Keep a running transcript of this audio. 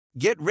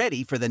Get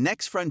ready for the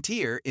next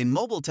frontier in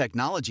mobile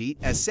technology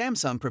as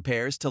Samsung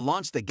prepares to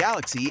launch the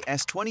Galaxy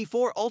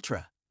S24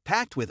 Ultra.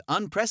 Packed with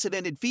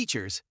unprecedented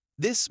features,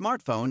 this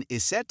smartphone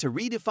is set to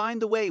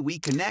redefine the way we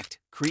connect,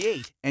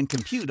 create, and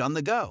compute on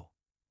the go.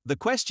 The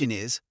question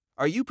is,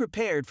 are you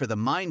prepared for the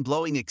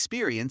mind-blowing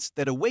experience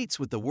that awaits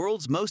with the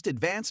world's most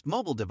advanced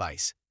mobile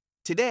device?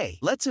 Today,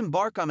 let's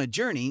embark on a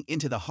journey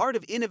into the heart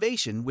of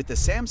innovation with the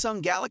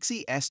Samsung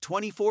Galaxy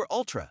S24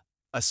 Ultra,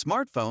 a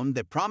smartphone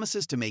that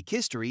promises to make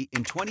history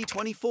in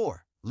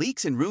 2024.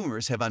 Leaks and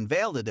rumors have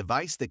unveiled a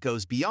device that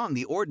goes beyond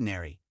the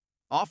ordinary,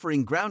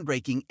 offering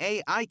groundbreaking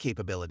AI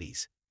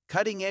capabilities,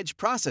 cutting-edge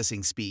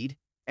processing speed,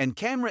 and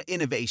camera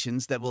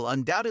innovations that will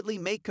undoubtedly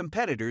make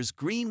competitors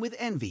green with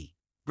envy.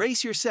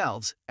 Brace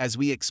yourselves as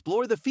we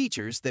explore the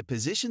features that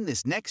position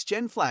this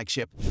next-gen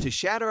flagship to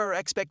shatter our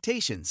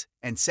expectations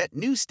and set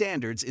new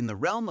standards in the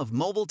realm of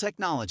mobile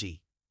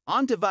technology.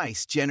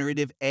 On-device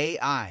generative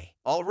AI.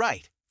 All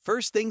right.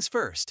 First things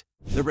first,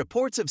 the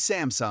reports of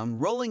Samsung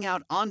rolling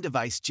out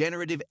on-device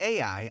generative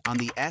AI on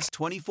the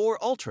S24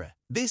 Ultra.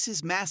 This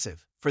is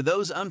massive. For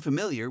those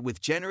unfamiliar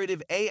with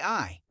generative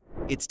AI,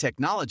 it's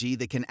technology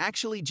that can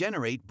actually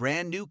generate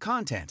brand new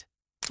content,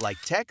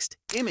 like text,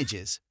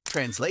 images,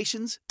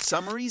 translations,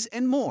 summaries,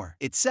 and more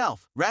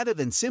itself, rather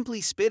than simply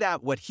spit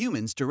out what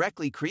humans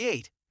directly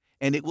create,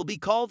 and it will be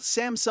called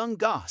Samsung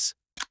GOS.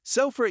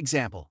 So, for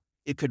example,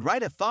 it could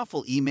write a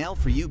thoughtful email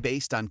for you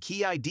based on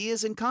key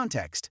ideas and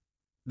context.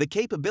 The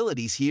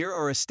capabilities here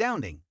are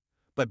astounding,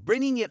 but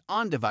bringing it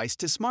on-device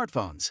to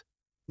smartphones.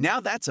 Now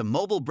that's a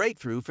mobile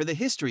breakthrough for the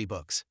history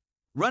books.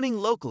 Running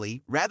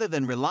locally rather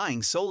than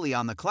relying solely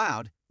on the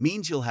cloud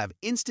means you'll have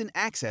instant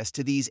access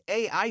to these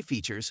AI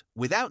features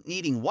without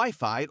needing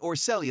Wi-Fi or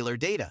cellular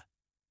data.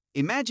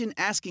 Imagine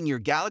asking your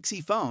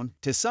Galaxy phone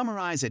to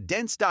summarize a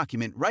dense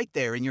document right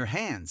there in your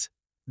hands,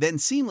 then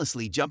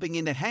seamlessly jumping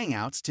into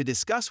Hangouts to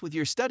discuss with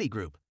your study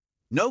group.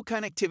 No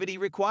connectivity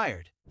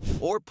required.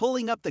 Or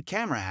pulling up the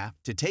camera app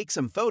to take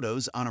some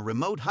photos on a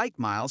remote hike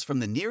miles from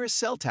the nearest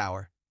cell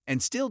tower,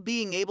 and still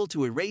being able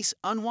to erase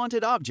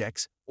unwanted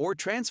objects or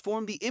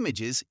transform the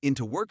images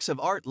into works of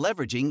art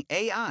leveraging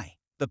AI.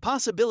 The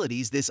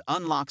possibilities this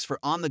unlocks for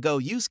on-the-go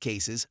use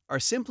cases are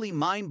simply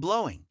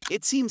mind-blowing.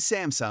 It seems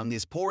Samsung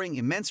is pouring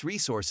immense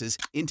resources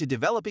into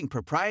developing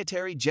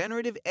proprietary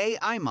generative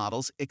AI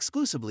models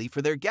exclusively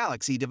for their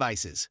Galaxy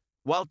devices.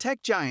 While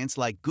tech giants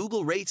like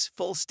Google race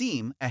full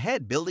steam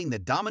ahead building the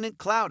dominant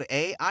cloud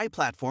AI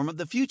platform of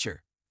the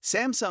future,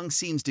 Samsung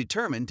seems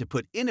determined to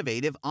put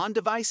innovative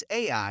on-device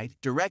AI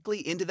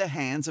directly into the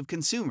hands of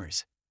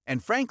consumers.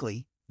 And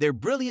frankly, they're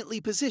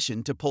brilliantly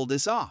positioned to pull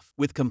this off.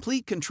 With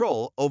complete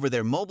control over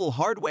their mobile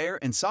hardware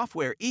and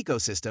software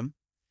ecosystem,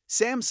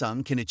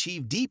 Samsung can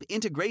achieve deep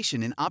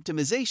integration and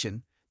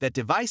optimization that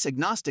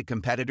device-agnostic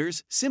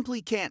competitors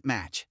simply can't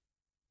match.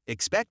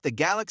 Expect the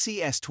Galaxy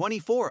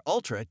S24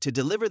 Ultra to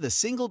deliver the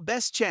single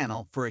best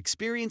channel for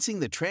experiencing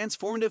the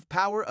transformative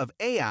power of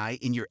AI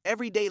in your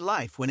everyday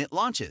life when it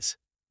launches.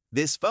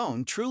 This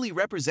phone truly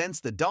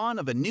represents the dawn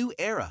of a new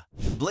era,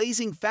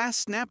 blazing fast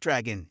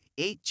Snapdragon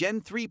 8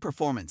 Gen 3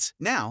 performance.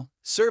 Now,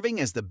 serving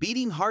as the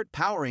beating heart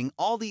powering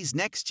all these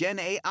next-gen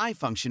AI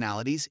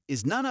functionalities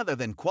is none other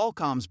than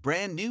Qualcomm's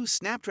brand new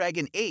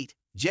Snapdragon 8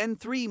 Gen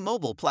 3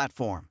 mobile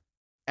platform.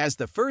 As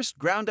the first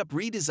ground-up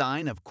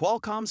redesign of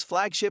Qualcomm's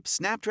flagship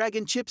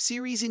Snapdragon chip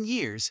series in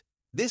years,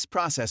 this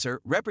processor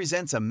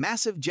represents a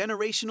massive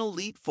generational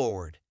leap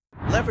forward.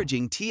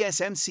 Leveraging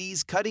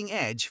TSMC's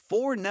cutting-edge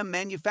 4nm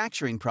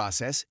manufacturing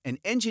process and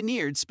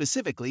engineered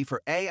specifically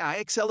for AI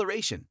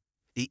acceleration,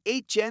 the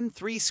 8 Gen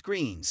 3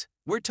 screens,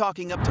 we're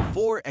talking up to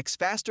 4x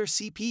faster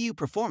CPU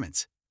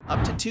performance,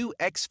 up to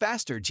 2x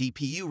faster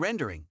GPU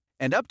rendering,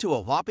 and up to a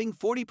whopping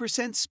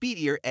 40%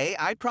 speedier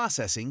AI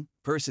processing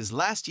versus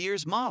last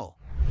year's model.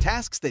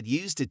 Tasks that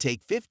used to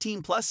take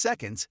 15+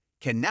 seconds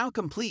can now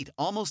complete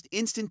almost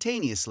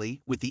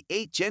instantaneously with the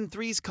 8 Gen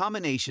 3's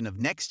combination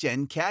of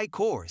next-gen KI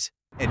cores,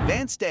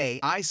 advanced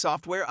AI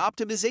software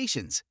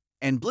optimizations,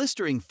 and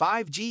blistering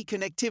 5G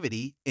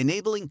connectivity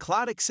enabling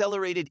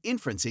cloud-accelerated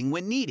inferencing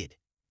when needed.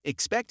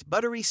 Expect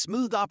buttery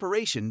smooth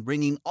operation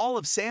bringing all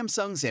of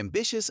Samsung's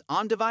ambitious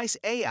on-device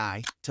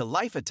AI to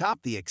life atop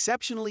the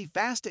exceptionally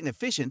fast and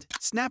efficient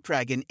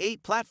Snapdragon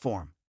 8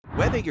 platform.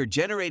 Whether you're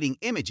generating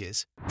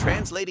images,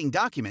 translating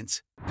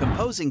documents,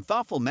 composing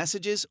thoughtful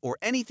messages, or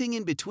anything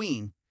in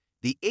between,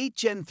 the 8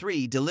 Gen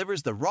 3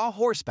 delivers the raw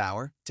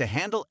horsepower to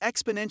handle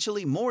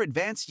exponentially more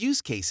advanced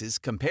use cases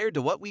compared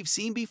to what we've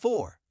seen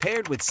before.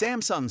 Paired with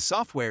Samsung's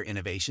software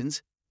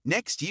innovations,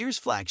 next year's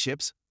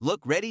flagships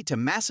look ready to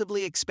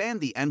massively expand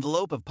the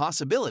envelope of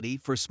possibility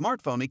for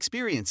smartphone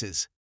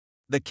experiences.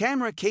 The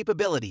camera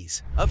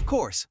capabilities. Of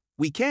course,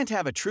 we can't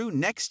have a true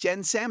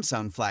next-gen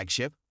Samsung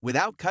flagship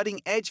without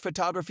cutting-edge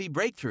photography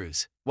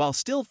breakthroughs. While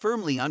still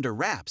firmly under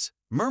wraps,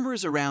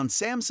 murmurs around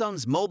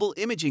Samsung's mobile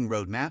imaging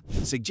roadmap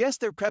suggest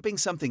they're prepping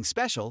something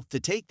special to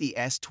take the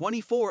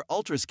S24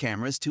 Ultra's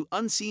cameras to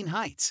unseen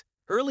heights.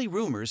 Early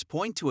rumors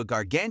point to a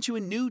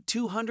gargantuan new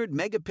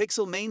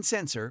 200-megapixel main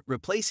sensor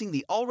replacing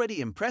the already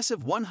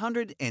impressive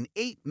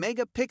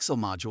 108-megapixel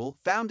module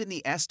found in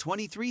the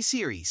S23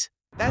 series.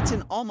 That's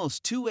an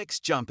almost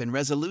 2x jump in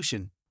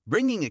resolution,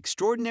 bringing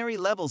extraordinary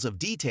levels of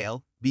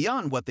detail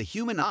beyond what the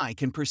human eye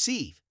can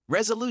perceive.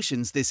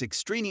 Resolutions this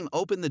extreme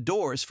open the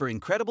doors for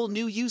incredible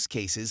new use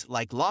cases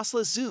like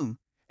lossless zoom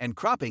and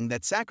cropping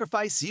that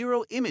sacrifice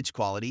zero image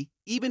quality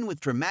even with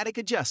dramatic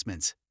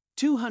adjustments.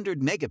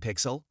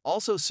 200-megapixel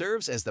also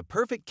serves as the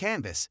perfect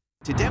canvas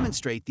to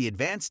demonstrate the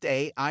advanced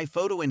AI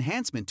photo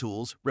enhancement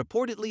tools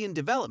reportedly in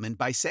development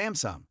by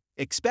Samsung.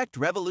 Expect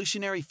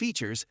revolutionary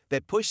features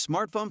that push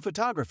smartphone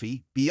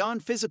photography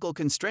beyond physical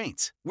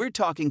constraints. We're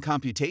talking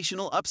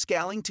computational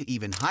upscaling to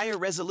even higher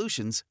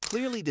resolutions,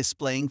 clearly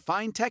displaying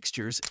fine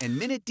textures and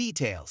minute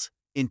details.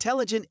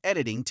 Intelligent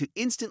editing to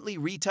instantly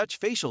retouch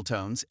facial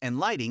tones and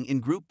lighting in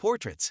group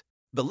portraits.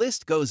 The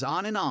list goes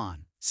on and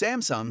on.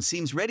 Samsung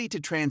seems ready to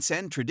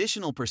transcend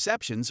traditional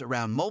perceptions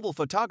around mobile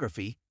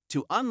photography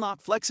to unlock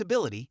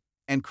flexibility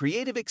and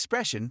creative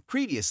expression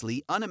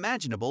previously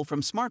unimaginable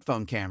from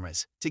smartphone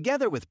cameras,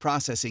 together with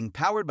processing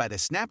powered by the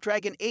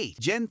Snapdragon 8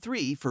 Gen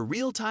 3 for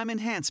real-time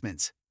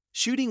enhancements.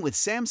 Shooting with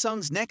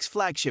Samsung's next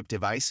flagship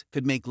device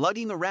could make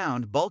lugging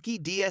around bulky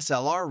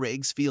DSLR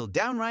rigs feel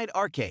downright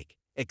archaic.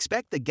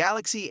 Expect the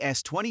Galaxy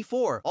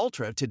S24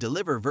 Ultra to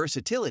deliver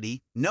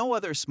versatility no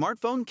other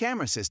smartphone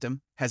camera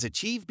system has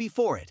achieved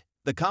before it.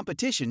 The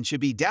competition should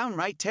be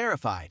downright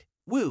terrified.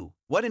 Woo,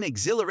 what an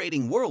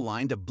exhilarating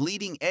whirlwind of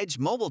bleeding-edge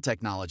mobile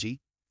technology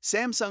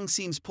Samsung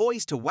seems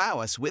poised to wow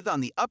us with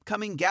on the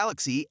upcoming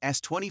Galaxy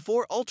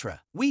S24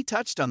 Ultra. We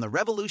touched on the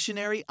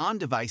revolutionary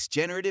on-device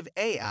generative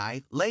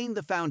AI laying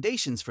the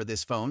foundations for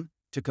this phone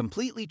to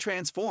completely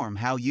transform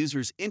how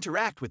users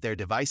interact with their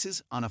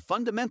devices on a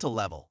fundamental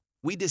level.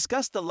 We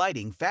discussed the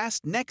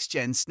lighting-fast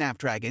next-gen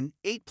Snapdragon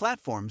 8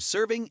 platform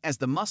serving as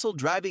the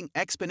muscle-driving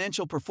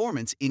exponential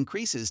performance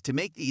increases to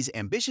make these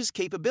ambitious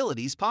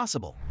capabilities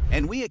possible.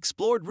 And we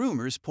explored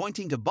rumors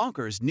pointing to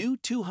bonkers new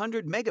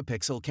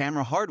 200-megapixel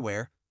camera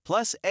hardware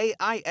plus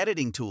AI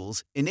editing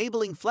tools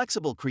enabling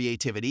flexible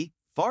creativity,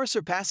 far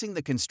surpassing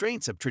the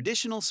constraints of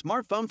traditional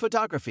smartphone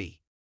photography.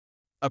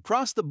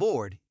 Across the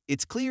board,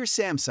 it's clear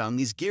Samsung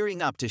is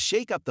gearing up to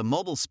shake up the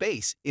mobile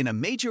space in a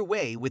major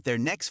way with their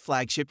next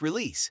flagship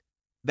release.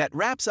 That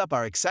wraps up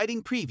our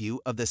exciting preview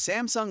of the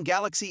Samsung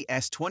Galaxy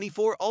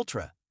S24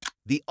 Ultra,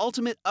 the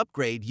ultimate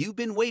upgrade you've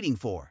been waiting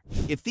for.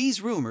 If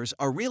these rumors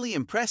are really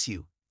impress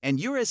you, and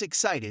you're as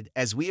excited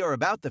as we are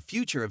about the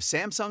future of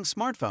Samsung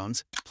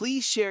smartphones,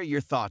 please share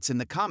your thoughts in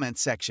the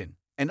comments section,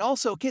 and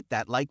also hit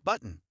that like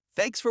button.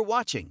 Thanks for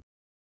watching.